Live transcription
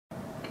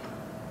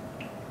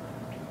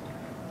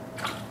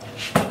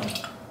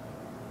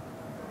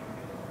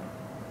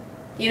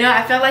You know,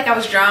 I felt like I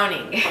was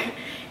drowning.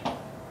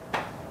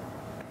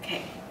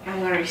 Okay,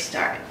 I'm gonna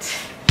restart.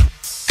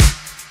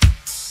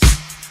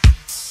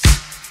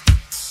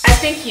 I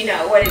think you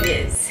know what it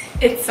is.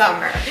 It's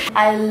summer.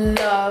 I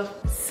love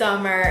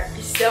summer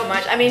so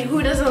much. I mean,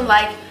 who doesn't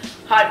like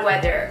hot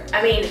weather?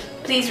 I mean,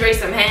 please raise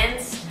some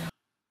hands.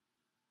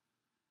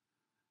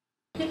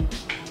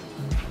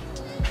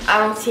 I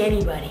don't see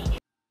anybody.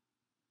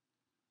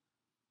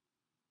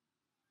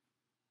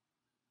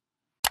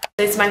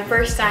 It's my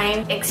first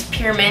time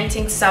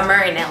experimenting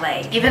summer in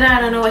LA. Even though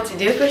I don't know what to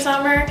do for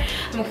summer,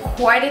 I'm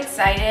quite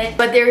excited.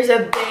 But there's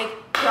a big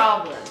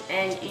problem,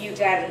 and you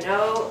gotta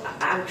know,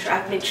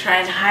 I've been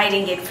trying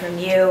hiding it from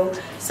you.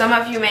 Some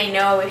of you may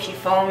know if you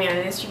follow me on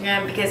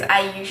Instagram, because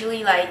I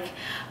usually like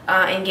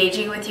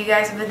engaging with you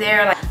guys over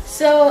there.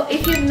 So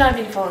if you've not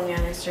been following me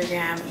on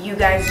Instagram, you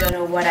guys don't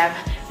know what I've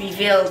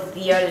revealed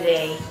the other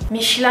day.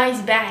 Michelin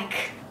is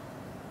back.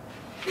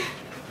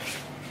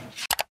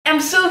 I'm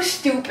so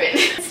stupid.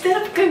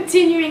 Instead of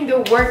continuing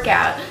the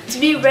workout to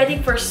be ready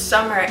for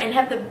summer and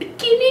have the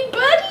bikini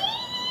body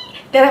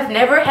that I've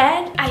never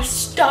had, I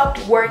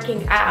stopped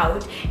working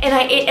out and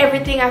I ate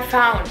everything I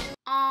found.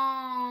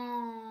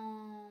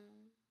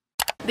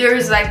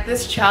 There's like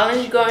this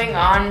challenge going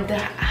on,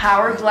 the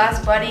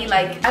hourglass body.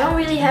 Like, I don't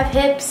really have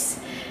hips.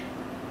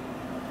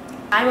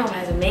 My mom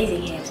has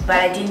amazing hips, but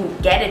I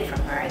didn't get it from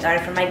her. I got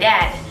it from my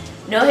dad.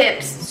 No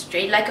hips,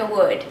 straight like a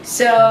wood.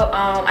 So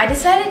I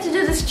decided to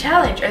do this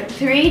challenge, a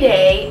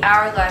 3-day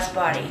hourglass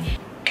body.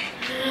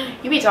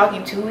 You be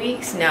talking 2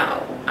 weeks?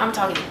 No, I'm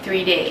talking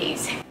 3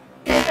 days.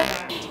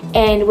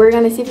 And we're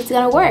gonna see if it's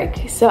gonna work.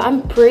 So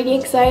I'm pretty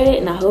excited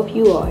and I hope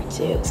you are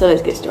too. So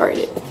let's get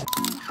started.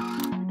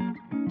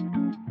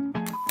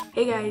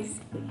 Hey guys,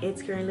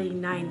 it's currently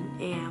 9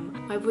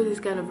 a.m. My voice is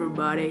kind of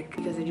robotic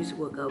because I just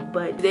woke up,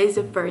 but today's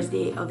the first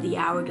day of the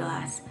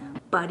hourglass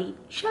body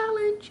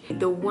challenge.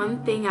 The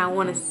one thing I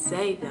want to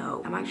say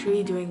though, I'm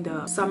actually doing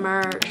the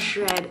summer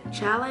shred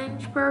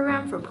challenge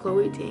program from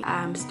Clothing.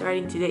 I'm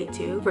starting today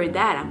too. For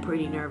that, I'm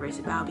pretty nervous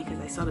about, because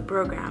I saw the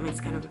program.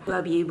 It's kind of, will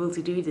I be able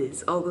to do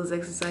this? All those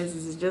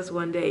exercises is just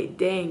one day.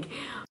 Dang.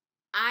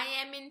 I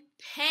am in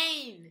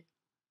pain.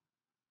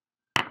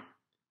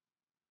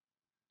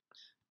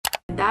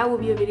 That will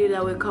be a video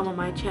that will come on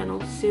my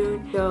channel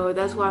soon. So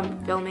that's why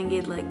I'm filming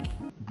it like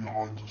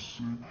behind the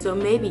scenes. So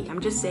maybe,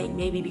 I'm just saying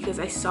maybe, because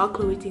I saw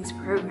Chloe Ting's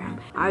program.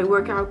 I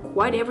work out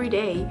quite every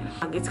day.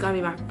 It's gonna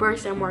be my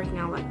first time working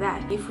out like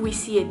that. If we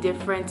see a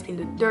difference in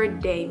the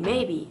 3rd day,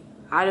 maybe.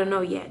 I don't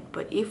know yet,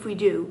 but if we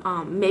do,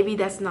 maybe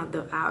that's not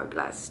the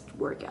hourglass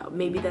workout.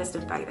 Maybe that's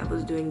the fact that I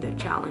was doing the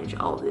challenge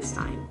all this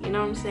time. You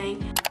know what I'm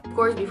saying? Of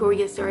course, before we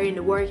get started in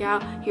the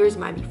workout, here's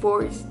my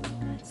befores.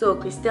 So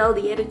Christelle,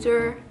 the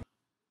editor,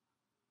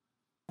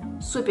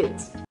 sweep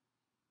it.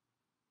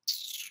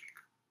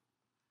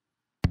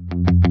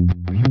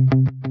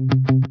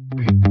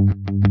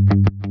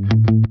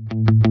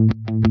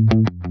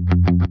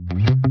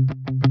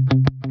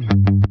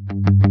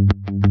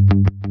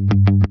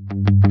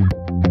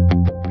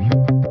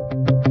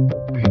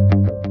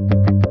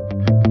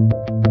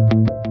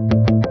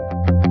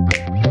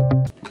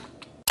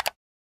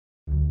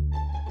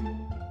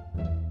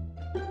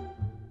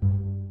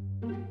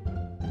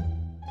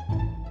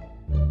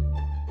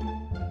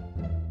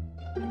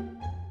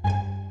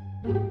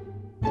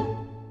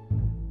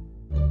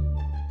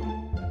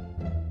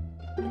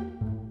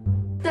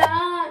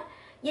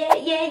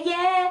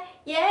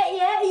 Yeah.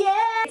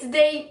 It's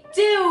day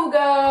 2,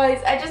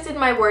 guys. I just did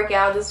my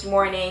workout this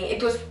morning.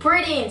 It was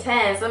pretty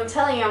intense. I'm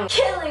telling you, I'm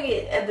killing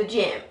it at the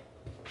gym.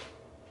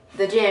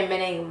 The gym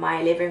meaning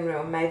my living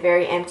room, my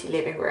very empty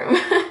living room.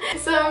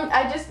 So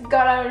I just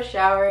got out of the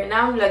shower and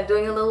now I'm like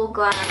doing a little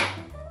glam.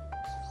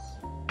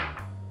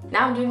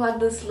 Now I'm doing like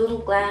this little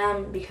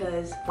glam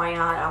because why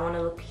not? I want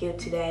to look cute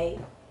today.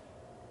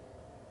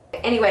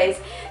 Anyways,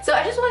 so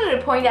I just wanted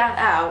to point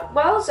out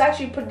while I was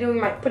actually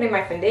putting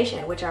my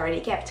foundation, which I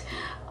already kept,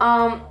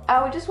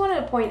 I just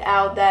wanted to point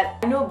out that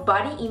I know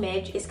body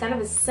image is kind of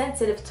a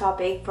sensitive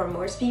topic for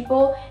most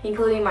people,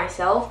 including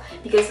myself,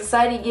 because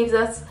society gives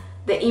us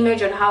the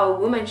image on how a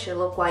woman should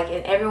look like,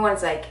 and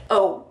everyone's like,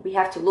 oh, we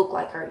have to look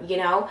like her, you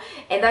know?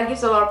 And that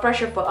gives a lot of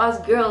pressure for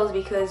us girls,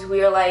 because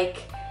we're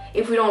like,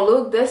 if we don't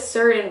look this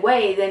certain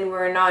way, then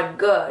we're not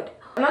good.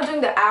 I'm not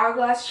doing the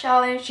hourglass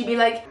challenge. She'd be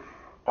like,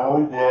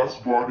 hourglass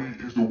body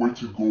is the way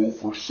to go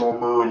for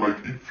summer. Like,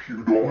 if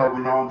you don't have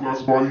an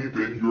hourglass body,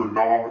 then you're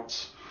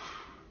not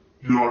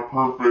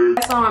perfect.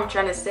 That's all I'm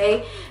trying to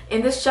say.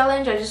 In this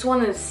challenge, I just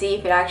wanted to see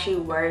if it actually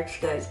works,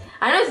 because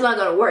I know it's not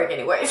gonna work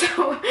anyway.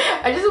 So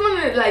I just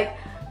wanted to like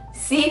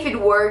see if it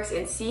works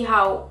and see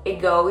how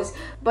it goes.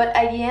 But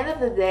at the end of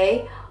the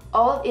day,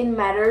 all it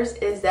matters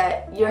is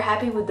that you're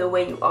happy with the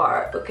way you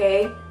are,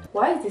 okay?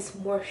 Why is this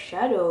more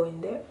shadow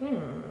in there?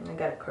 I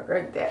gotta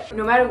correct that.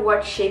 No matter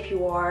what shape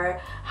you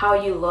are, how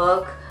you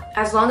look,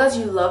 As long as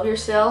you love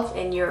yourself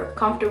and you're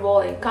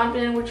comfortable and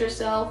confident with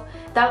yourself,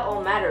 that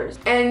all matters.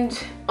 And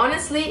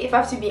honestly, if I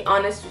have to be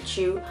honest with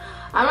you,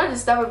 I'm not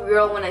the type of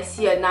girl when I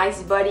see a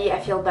nice body, I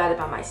feel bad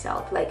about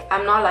myself. Like,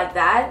 I'm not like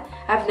that.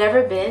 I've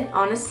never been,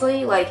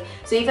 honestly. Like,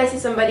 so if I see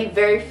somebody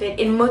very fit,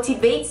 it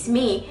motivates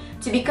me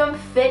to become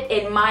fit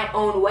in my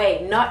own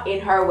way, not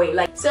in her way.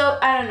 Like, so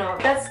I don't know,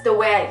 that's the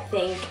way I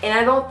think. And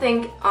I don't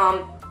think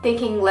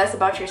thinking less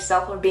about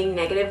yourself or being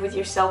negative with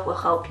yourself will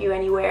help you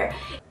anywhere.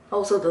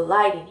 Also, the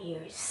light in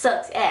here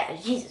sucks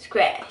ass, Jesus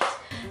Christ.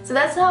 So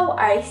that's how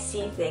I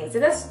see things,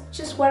 and that's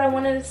just what I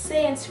wanted to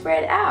say and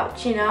spread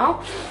out, you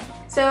know?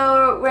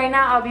 So right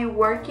now I'll be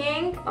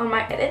working on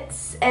my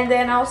edits, and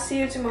then I'll see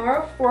you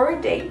tomorrow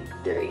for day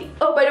 3.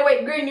 Oh, by the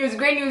way, great news,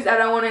 I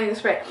don't want to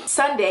spread.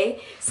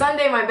 Sunday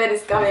my bed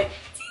is coming.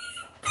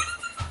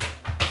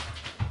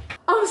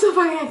 I'm so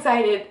fucking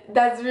excited.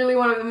 That's really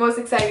one of the most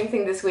exciting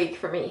things this week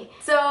for me.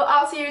 So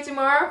I'll see you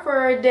tomorrow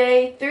for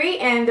day 3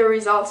 and the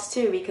results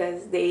too,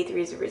 because day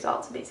 3 is the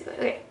results basically.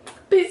 Okay,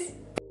 peace.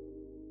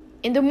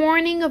 In the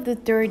morning of the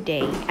 3rd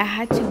day, I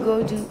had to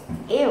go do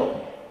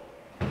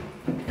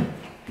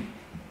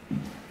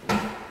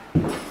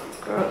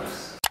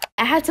gross.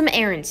 I had some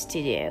errands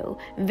to do,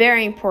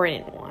 very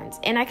important ones,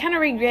 and I kind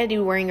of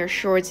regretted wearing her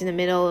shorts in the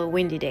middle of a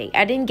windy day.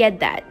 I didn't get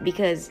that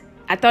because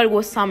I thought it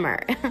was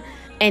summer.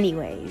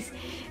 Anyways,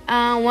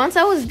 once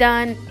I was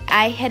done,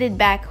 I headed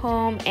back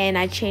home and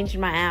I changed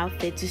my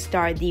outfit to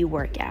start the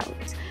workout.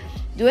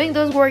 Doing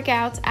those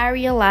workouts, I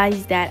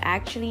realized that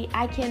actually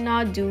I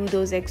cannot do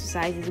those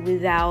exercises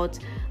without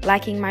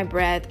lacking my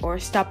breath or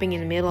stopping in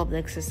the middle of the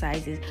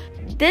exercises.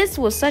 This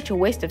was such a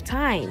waste of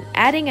time,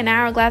 adding an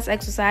hourglass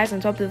exercise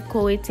on top of the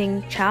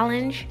co-eating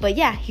challenge. But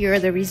yeah, here are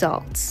the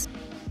results.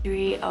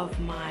 3 of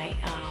my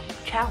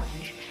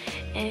challenge,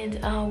 and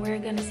we're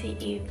gonna see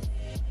if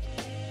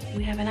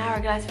we have an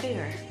hourglass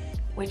figure,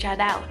 which I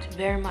doubt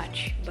very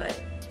much, but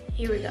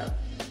here we go.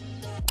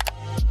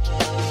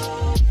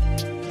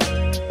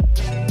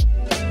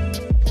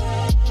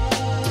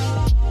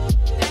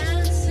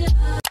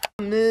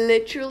 I'm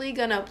literally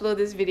gonna upload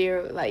this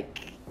video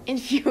like in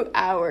few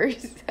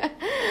hours.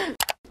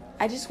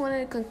 I just wanted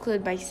to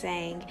conclude by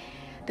saying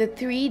the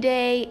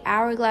 3-day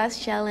hourglass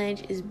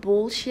challenge is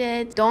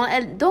bullshit. Don't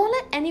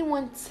let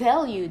anyone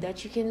tell you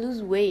that you can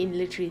lose weight in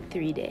literally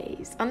 3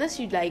 days. Unless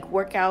you like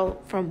work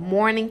out from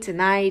morning to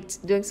night,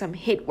 doing some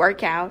HIIT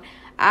workout.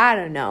 I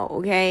don't know,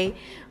 okay?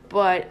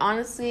 But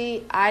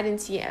honestly, I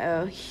didn't see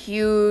a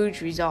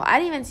huge result. I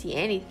didn't even see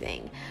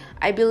anything.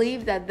 I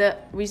believe that the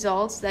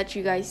results that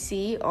you guys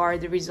see are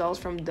the results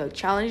from the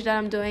challenge that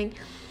I'm doing.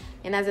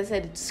 And as I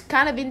said, it's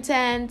kind of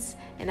intense,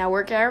 and I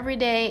work out every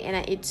day, and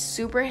it's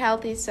super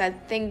healthy, so I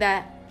think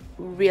that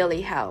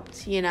really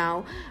helped, you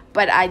know.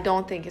 But I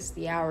don't think it's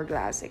the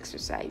hourglass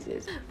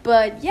exercises.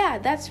 But yeah,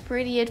 that's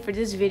pretty it for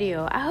this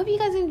video. I hope you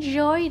guys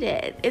enjoyed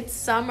it. It's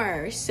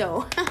summer,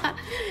 so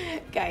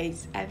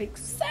guys, I have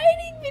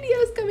exciting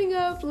videos coming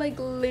up. Like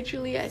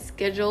literally, I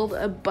scheduled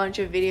a bunch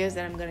of videos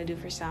that I'm gonna do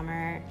for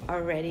summer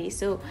already.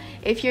 So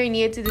if you're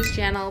new to this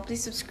channel,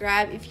 please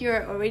subscribe. If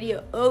you're already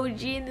an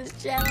OG in this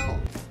channel,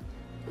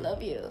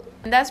 love you.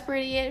 And that's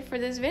pretty it for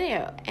this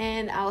video,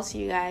 and I'll see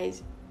you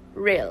guys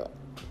real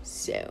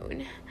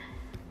soon.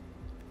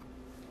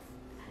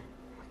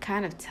 I'm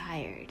kind of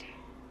tired.